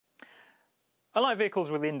Unlike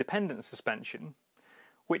vehicles with independent suspension,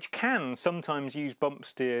 which can sometimes use bump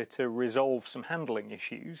steer to resolve some handling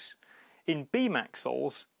issues, in beam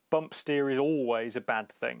axles, bump steer is always a bad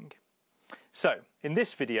thing. So, in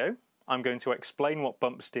this video, I'm going to explain what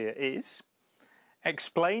bump steer is,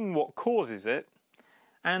 explain what causes it,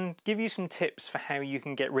 and give you some tips for how you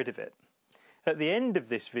can get rid of it. At the end of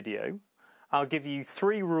this video, I'll give you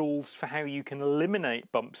 3 rules for how you can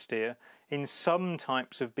eliminate bump steer in some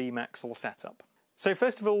types of beam axle setup. So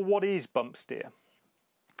first of all, what is bump steer?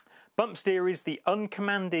 Bump steer is the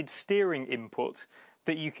uncommanded steering input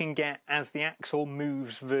that you can get as the axle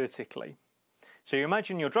moves vertically. So you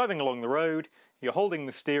imagine you're driving along the road, you're holding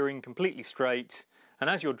the steering completely straight, and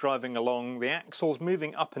as you're driving along, the axle's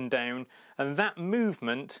moving up and down, and that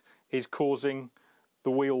movement is causing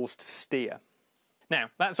the wheels to steer. Now,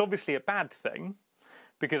 that's obviously a bad thing,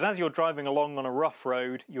 because as you're driving along on a rough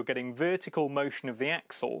road, you're getting vertical motion of the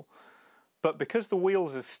axle, but because the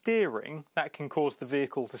wheels are steering, that can cause the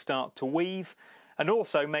vehicle to start to weave, and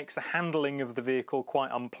also makes the handling of the vehicle quite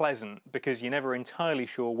unpleasant, because you're never entirely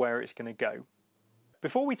sure where it's going to go.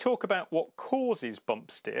 Before we talk about what causes bump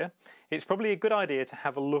steer, it's probably a good idea to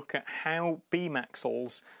have a look at how beam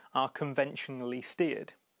axles are conventionally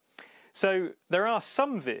steered. So there are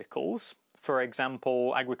some vehicles, for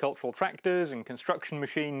example agricultural tractors and construction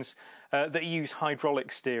machines, that use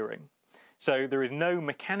hydraulic steering. So there is no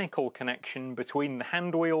mechanical connection between the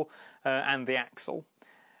handwheel and the axle,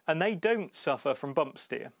 and they don't suffer from bump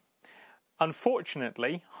steer.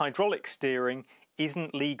 Unfortunately, hydraulic steering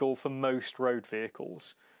isn't legal for most road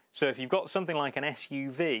vehicles. So if you've got something like an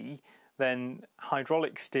SUV, then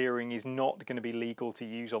hydraulic steering is not going to be legal to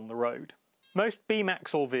use on the road. Most beam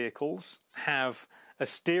axle vehicles have a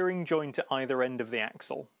steering joint at either end of the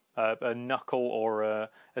axle, a knuckle or a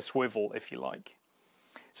swivel if you like.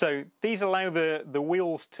 So these allow the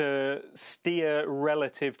wheels to steer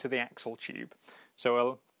relative to the axle tube. So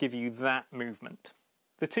I'll give you that movement.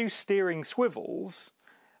 The 2 steering swivels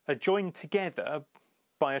are joined together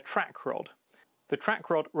by a track rod. The track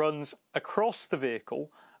rod runs across the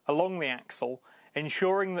vehicle, along the axle,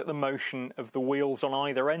 ensuring that the motion of the wheels on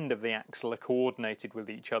either end of the axle are coordinated with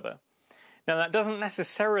each other. Now that doesn't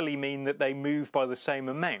necessarily mean that they move by the same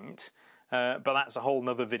amount, but that's a whole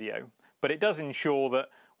nother video. But it does ensure that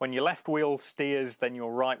when your left wheel steers, then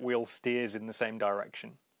your right wheel steers in the same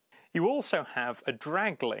direction. You also have a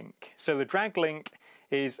drag link. So the drag link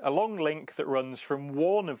is a long link that runs from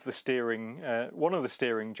one of the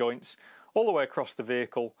steering joints all the way across the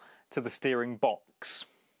vehicle to the steering box.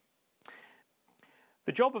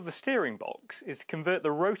 The job of the steering box is to convert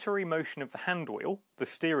the rotary motion of the handwheel, the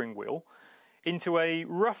steering wheel, into a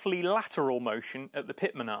roughly lateral motion at the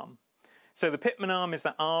pitman arm. So the pitman arm is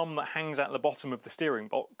that arm that hangs out the bottom of the steering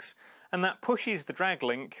box, and that pushes the drag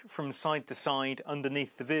link from side to side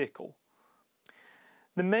underneath the vehicle.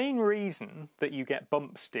 The main reason that you get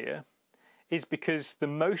bump steer is because the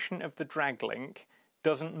motion of the drag link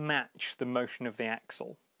doesn't match the motion of the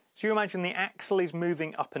axle. So you imagine the axle is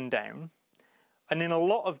moving up and down, and in a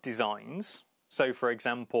lot of designs, so for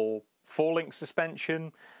example 4-link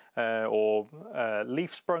suspension or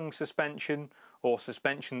leaf-sprung suspension or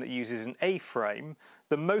suspension that uses an A-frame,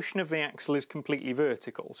 the motion of the axle is completely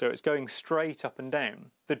vertical, so it's going straight up and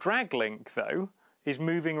down. The drag link, though, is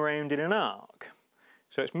moving around in an arc.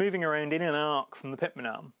 So it's moving around in an arc from the pitman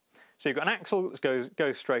arm. So you've got an axle that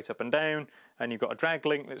goes straight up and down, and you've got a drag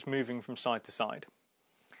link that's moving from side to side.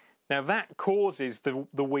 Now that causes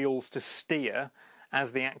the wheels to steer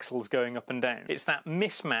as the axle's going up and down. It's that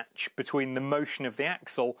mismatch between the motion of the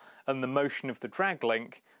axle and the motion of the drag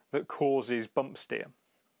link that causes bump steer.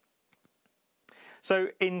 So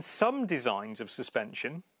in some designs of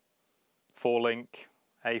suspension, 4-link,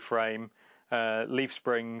 A-frame, leaf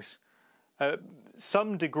springs,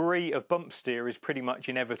 some degree of bump steer is pretty much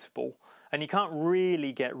inevitable, and you can't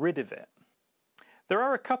really get rid of it. There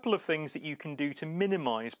are a couple of things that you can do to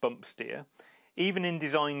minimise bump steer, even in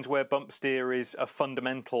designs where bump steer is a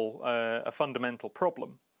fundamental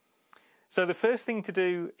problem. So the first thing to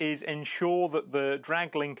do is ensure that the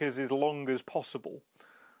drag link is as long as possible.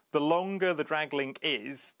 The longer the drag link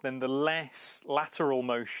is, then the less lateral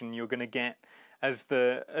motion you're going to get as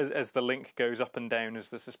the link goes up and down as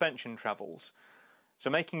the suspension travels. So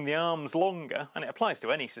making the arms longer, and it applies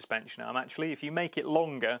to any suspension arm actually, if you make it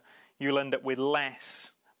longer, you'll end up with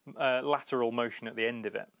less lateral motion at the end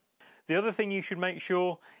of it. The other thing you should make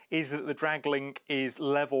sure is that the drag link is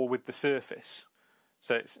level with the surface.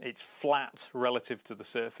 So it's flat relative to the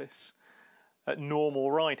surface at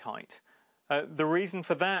normal ride height. The reason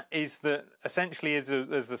for that is that essentially as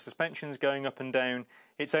the suspension's going up and down,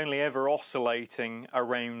 it's only ever oscillating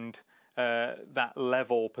around that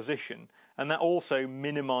level position, and that also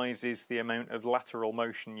minimises the amount of lateral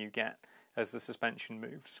motion you get as the suspension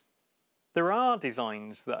moves. There are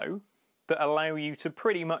designs though that allow you to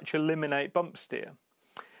pretty much eliminate bump steer.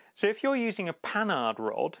 So if you're using a panhard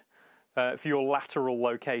rod for your lateral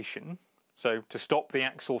location, so to stop the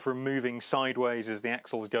axle from moving sideways as the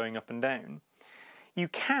axle is going up and down, you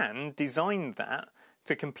can design that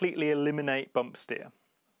to completely eliminate bump steer.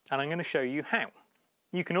 And I'm going to show you how.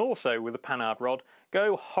 You can also, with a panhard rod,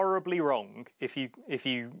 go horribly wrong if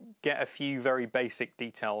you get a few very basic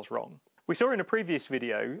details wrong. We saw in a previous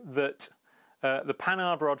video that the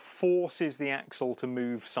panhard rod forces the axle to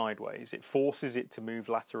move sideways. It forces it to move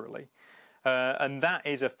laterally. And that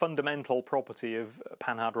is a fundamental property of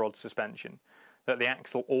panhard rod suspension, that the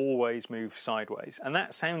axle always moves sideways. And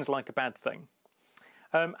that sounds like a bad thing.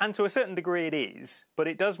 And to a certain degree it is, but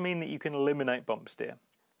it does mean that you can eliminate bump steer.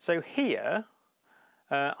 So here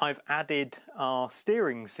I've added our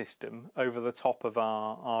steering system over the top of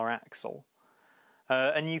our axle.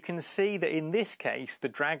 And you can see that in this case the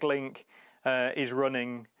drag link is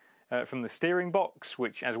running from the steering box,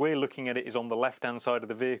 which as we're looking at it is on the left hand side of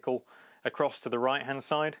the vehicle, across to the right hand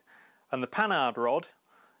side, and the panhard rod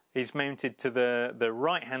is mounted to the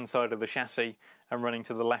right hand side of the chassis and running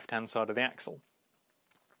to the left hand side of the axle.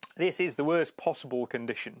 This is the worst possible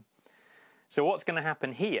condition. So what's going to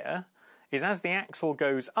happen here is as the axle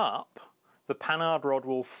goes up, the panhard rod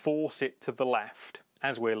will force it to the left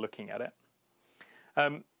as we're looking at it.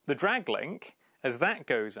 The drag link, as that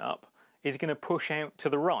goes up, is going to push out to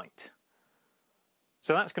the right.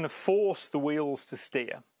 So that's going to force the wheels to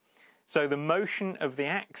steer. So the motion of the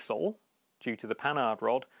axle, due to the panhard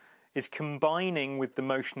rod, is combining with the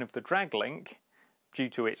motion of the drag link, due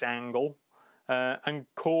to its angle, and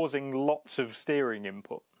causing lots of steering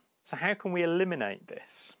input. So how can we eliminate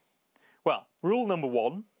this? Well, rule number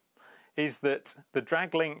one is that the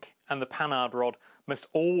drag link and the panhard rod must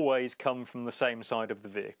always come from the same side of the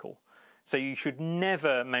vehicle. So you should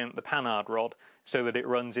never mount the panhard rod so that it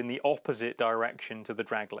runs in the opposite direction to the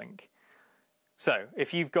drag link. So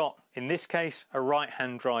if you've got, in this case, a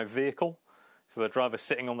right-hand drive vehicle, so the driver's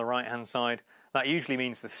sitting on the right-hand side, that usually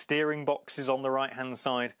means the steering box is on the right-hand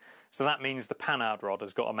side, so that means the panhard rod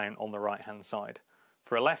has got a mount on the right-hand side.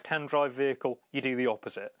 For a left-hand drive vehicle, you do the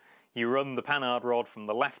opposite. You run the panhard rod from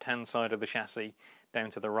the left-hand side of the chassis down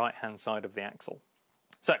to the right-hand side of the axle.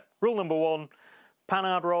 So, rule number one,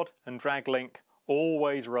 panhard rod and drag link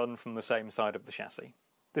always run from the same side of the chassis.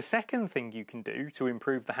 The second thing you can do to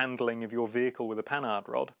improve the handling of your vehicle with a panhard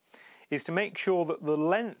rod is to make sure that the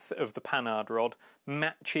length of the panhard rod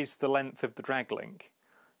matches the length of the drag link.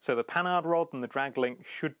 So the panhard rod and the drag link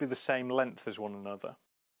should be the same length as one another.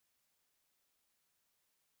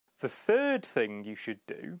 The third thing you should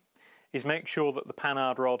do is make sure that the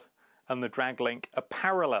panhard rod and the drag link are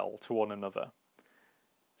parallel to one another.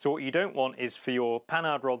 So what you don't want is for your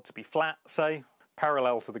panhard rod to be flat, say,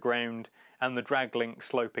 parallel to the ground, and the drag link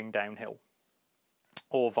sloping downhill,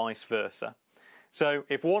 or vice versa. So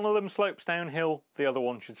if one of them slopes downhill, the other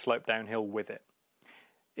one should slope downhill with it.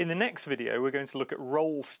 In the next video we're going to look at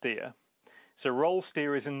roll steer. So roll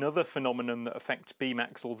steer is another phenomenon that affects beam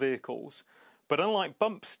axle vehicles, but unlike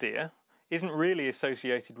bump steer, isn't really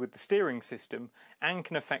associated with the steering system and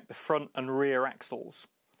can affect the front and rear axles.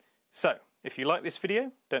 So, if you like this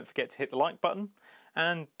video, don't forget to hit the like button,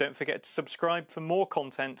 and don't forget to subscribe for more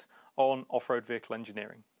content on off-road vehicle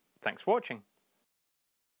engineering. Thanks for watching.